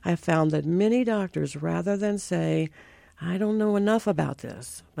 I found that many doctors, rather than say, I don't know enough about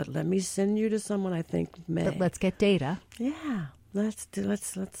this, but let me send you to someone I think may. But let's get data. Yeah, let's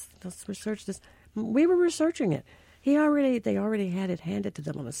research this. We were researching it. They already had it handed to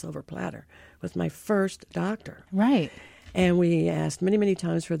them on a silver platter with my first doctor. Right. And we asked many, many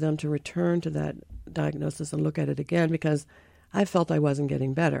times for them to return to that diagnosis and look at it again because I felt I wasn't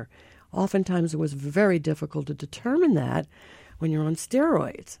getting better. Oftentimes it was very difficult to determine that when you're on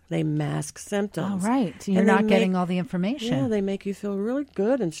steroids. They mask symptoms. Oh, right. So you're not getting all the information. Yeah, they make you feel really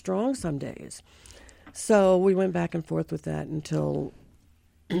good and strong some days. So we went back and forth with that until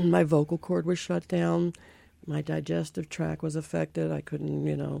my vocal cord was shut down. My digestive tract was affected. I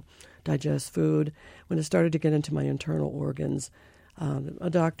couldn't, digest food. When it started to get into my internal organs, a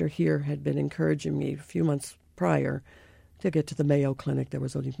doctor here had been encouraging me a few months prior to get to the Mayo Clinic. There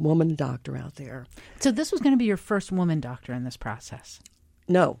was a woman doctor out there. So this was going to be your first woman doctor in this process?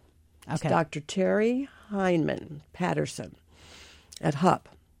 No. Okay. Dr. Terry Heinemann Patterson at HUP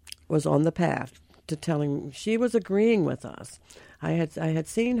was on the path to telling, she was agreeing with us. I had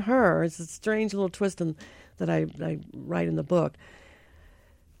seen her, it's a strange little twist that I write in the book.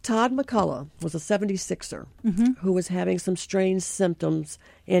 Todd McCullough was a 76er who was having some strange symptoms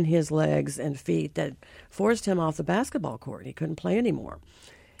in his legs and feet that forced him off the basketball court. He couldn't play anymore.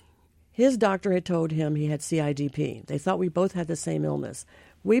 His doctor had told him he had CIDP. They thought we both had the same illness.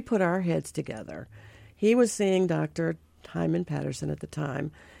 We put our heads together. He was seeing Dr. Hyman Patterson at the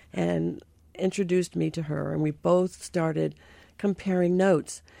time and introduced me to her, and we both started comparing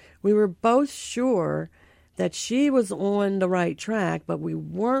notes. We were both sure that she was on the right track, but we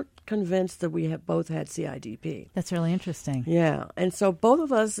weren't convinced that we both had CIDP. That's really interesting. Yeah, and so both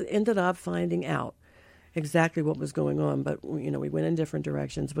of us ended up finding out exactly what was going on, but we went in different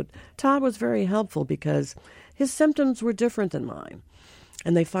directions. But Todd was very helpful because his symptoms were different than mine,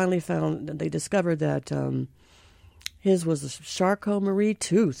 and they discovered that his was a Charcot-Marie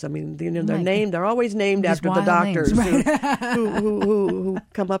tooth. I mean, they're always named after the doctors who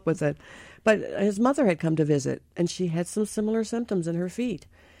come up with it. But his mother had come to visit, and she had some similar symptoms in her feet.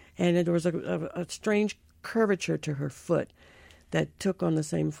 And there was a strange curvature to her foot that took on the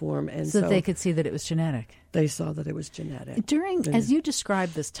same form. And so they could see that it was genetic. They saw that it was genetic. As you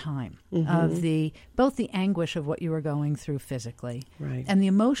described this time of both the anguish of what you were going through physically, right, and the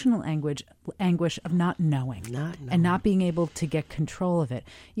emotional anguish of not knowing and not being able to get control of it,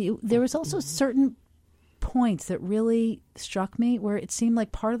 there was also certain points that really struck me where it seemed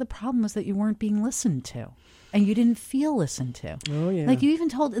like part of the problem was that you weren't being listened to and you didn't feel listened to. Oh, yeah. Like you even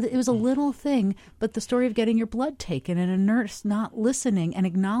told, it was a little thing, but the story of getting your blood taken and a nurse not listening and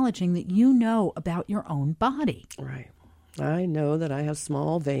acknowledging that you know about your own body. Right. I know that I have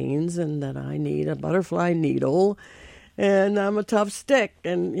small veins and that I need a butterfly needle and I'm a tough stick,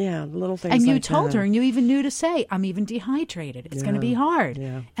 and little things like that. And you told her, and you even knew to say, I'm even dehydrated. It's going to be hard.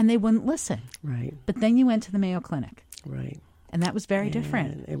 Yeah. And they wouldn't listen. Right. But then you went to the Mayo Clinic. Right. And that was very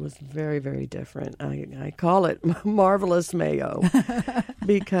different. It was very, very different. I call it Marvelous Mayo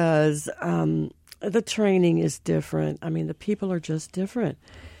because the training is different. I mean, the people are just different.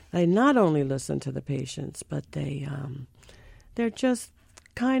 They not only listen to the patients, but they're just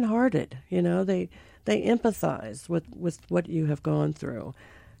kind-hearted. They empathize with what you have gone through.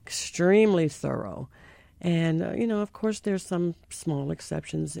 Extremely thorough. And, of course, there's some small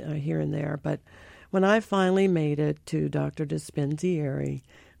exceptions here and there. But when I finally made it to Dr. Dispendieri,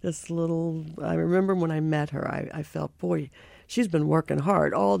 I remember when I met her, I felt, boy, she's been working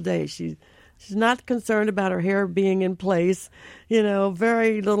hard all day. She's not concerned about her hair being in place,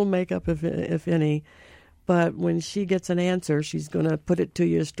 very little makeup, if any. But when she gets an answer, she's going to put it to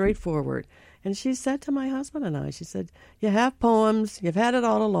you straightforward. And she said to my husband and I, she said, you have poems, you've had it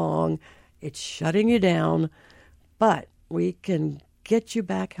all along, it's shutting you down, but we can get you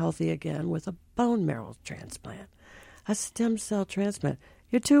back healthy again with a bone marrow transplant, a stem cell transplant.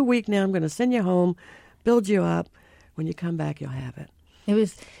 You're too weak now, I'm going to send you home, build you up. When you come back, you'll have it.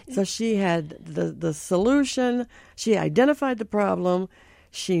 So she had the solution, she identified the problem,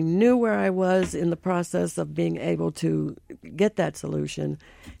 she knew where I was in the process of being able to get that solution,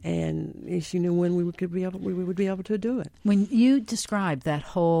 and she knew when we would be able to do it. When you described that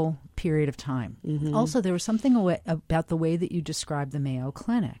whole period of time, also there was something about the way that you described the Mayo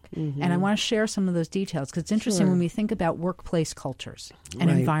Clinic, and I want to share some of those details because it's interesting when we think about workplace cultures and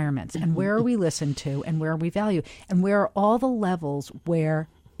environments, and where are we listened to, and where are we valued, and where are all the levels where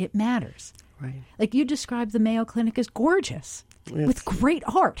it matters. Right. Like you described the Mayo Clinic as gorgeous. With great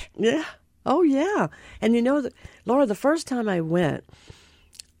art. Yeah. Oh, yeah. And Laura, the first time I went,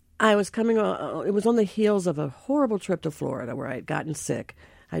 I was it was on the heels of a horrible trip to Florida where I had gotten sick.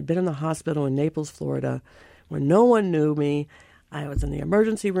 I'd been in the hospital in Naples, Florida, where no one knew me. I was in the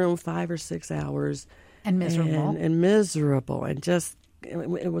emergency room 5 or 6 hours. And miserable. And miserable. And just,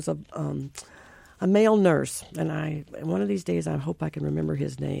 it was a male nurse. And one of these days, I hope I can remember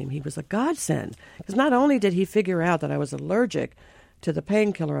his name. He was a godsend. Because not only did he figure out that I was allergic to the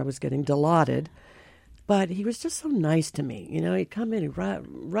painkiller I was getting, Dilaudid, but he was just so nice to me. He'd come in, he'd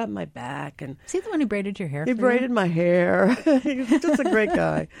rub my back. And is he the one who braided your hair? He braided my hair. He was just a great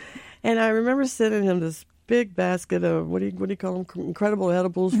guy. And I remember sending him this big basket of, what do you call them, incredible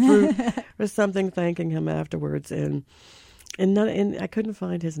edibles, fruit, or something, thanking him afterwards. And I couldn't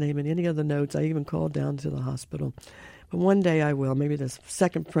find his name in any of the notes. I even called down to the hospital. But one day I will. Maybe the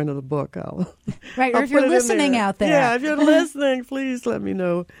second print of the book, I'll or if you're listening out there. Yeah, if you're listening, please let me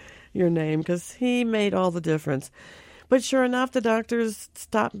know your name, because he made all the difference. But sure enough, the doctors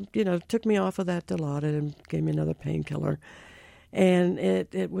stopped, took me off of that Dilaudid and gave me another painkiller. And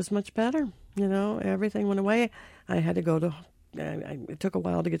it was much better. Everything went away. I had to go to, it took a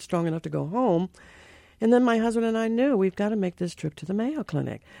while to get strong enough to go home. And then my husband and I knew we've got to make this trip to the Mayo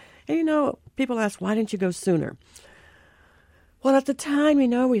Clinic. And, people ask, why didn't you go sooner? Well, at the time,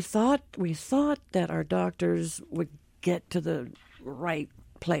 we thought that our doctors would get to the right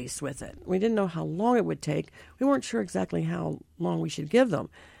place with it. We didn't know how long it would take. We weren't sure exactly how long we should give them.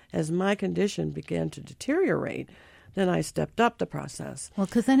 As my condition began to deteriorate, then I stepped up the process. Well,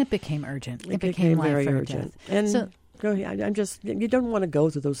 because then it became urgent. It became very life or urgent. death. And so, go ahead. You don't want to go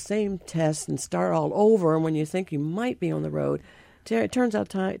through those same tests and start all over when you think you might be on the road. It turns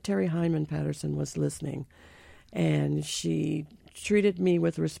out Terry Heinemann Patterson was listening, and she treated me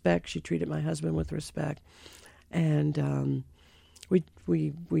with respect. She treated my husband with respect, and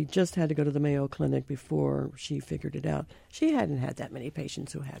we just had to go to the Mayo Clinic before she figured it out. She hadn't had that many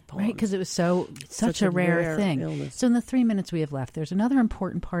patients who had poems. Right, because it was such a rare thing. Illness. So in the 3 minutes we have left, there's another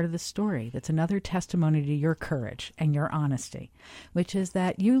important part of the story that's another testimony to your courage and your honesty, which is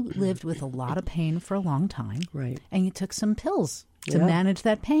that you lived with a lot of pain for a long time. Right. And you took some pills to manage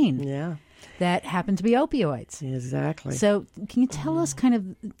that pain. Yeah. That happened to be opioids. Exactly. So can you tell us kind of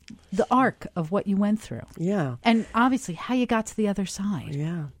the arc of what you went through? Yeah. And obviously how you got to the other side.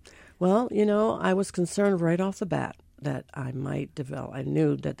 Yeah. Well, I was concerned right off the bat that I might develop. I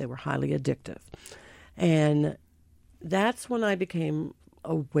knew that they were highly addictive. And that's when I became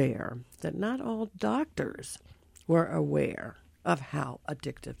aware that not all doctors were aware of how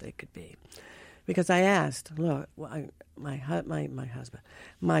addictive they could be. Because I asked, look, my husband,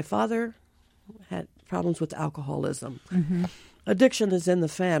 my father had problems with alcoholism. Mm-hmm. Addiction is in the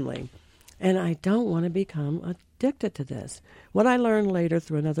family, and I don't want to become addicted to this. What I learned later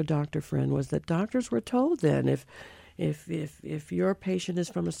through another doctor friend was that doctors were told then if your patient is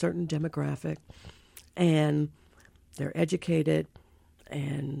from a certain demographic and they're educated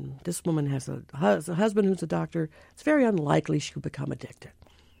and this woman has a husband who's a doctor, it's very unlikely she'll become addicted.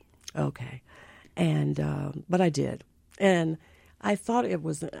 Okay. And but I did. And I thought I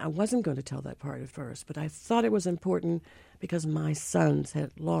wasn't going to tell that part at first, but I thought it was important because my sons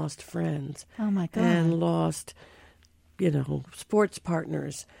had lost friends. Oh, my God. And lost, sports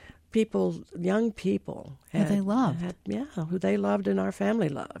partners, young people. Who they loved. Who they loved and our family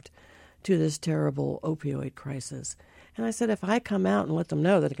loved to this terrible opioid crisis. And I said, if I come out and let them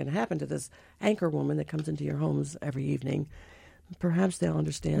know that it can happen to this anchor woman that comes into your homes every evening, perhaps they'll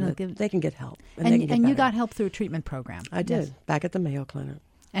understand that they can get help. And you got help through a treatment program. I did, back at the Mayo Clinic.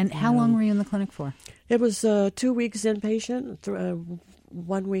 And how long were you in the clinic for? It was 2 weeks inpatient,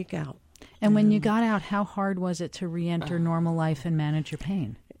 1 week out. And when you got out, how hard was it to re-enter normal life and manage your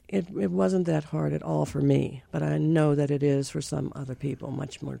pain? It wasn't that hard at all for me, but I know that it is for some other people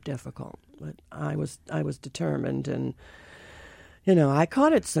much more difficult. But I was determined, and I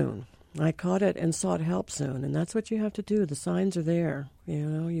caught it soon. I caught it and sought help soon, and that's what you have to do. The signs are there.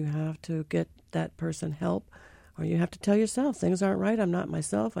 You have to get that person help, or you have to tell yourself, things aren't right, I'm not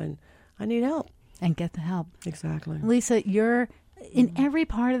myself, and I need help. And get the help. Exactly. Lisa, you're in every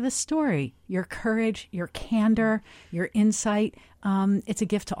part of the story. Your courage, your candor, your insight, it's a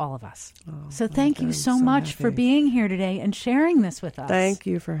gift to all of us. So thank you so much for being here today and sharing this with us. Thank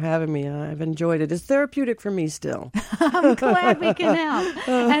you for having me. I've enjoyed it. It's therapeutic for me still. I'm glad we can help.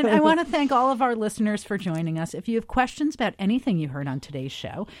 And I want to thank all of our listeners for joining us. If you have questions about anything you heard on today's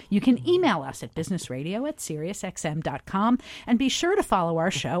show, you can email us at businessradio@SiriusXM.com. And be sure to follow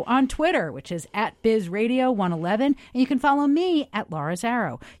our show on Twitter, which is @BizRadio111. And you can follow me at Laura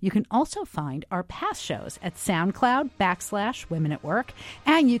Zarrow. You can also find our past shows at SoundCloud/Women at Work.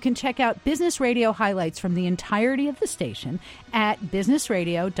 And you can check out Business Radio highlights from the entirety of the station at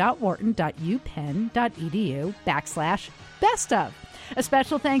businessradio.wharton.upenn.edu/best-of. A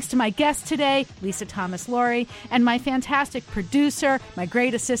special thanks to my guest today, Lisa Thomas-Laurie, and my fantastic producer, my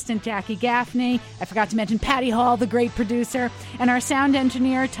great assistant, Jackie Gaffney. I forgot to mention Patty Hall, the great producer, and our sound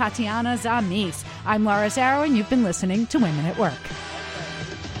engineer, Tatiana Zamis. I'm Laura Zarrow, and you've been listening to Women at Work.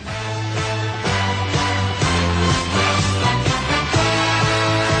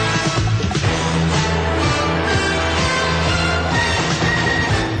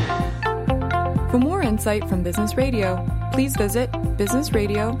 For more insight from Business Radio, please visit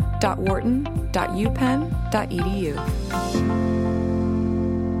businessradio.wharton.upenn.edu.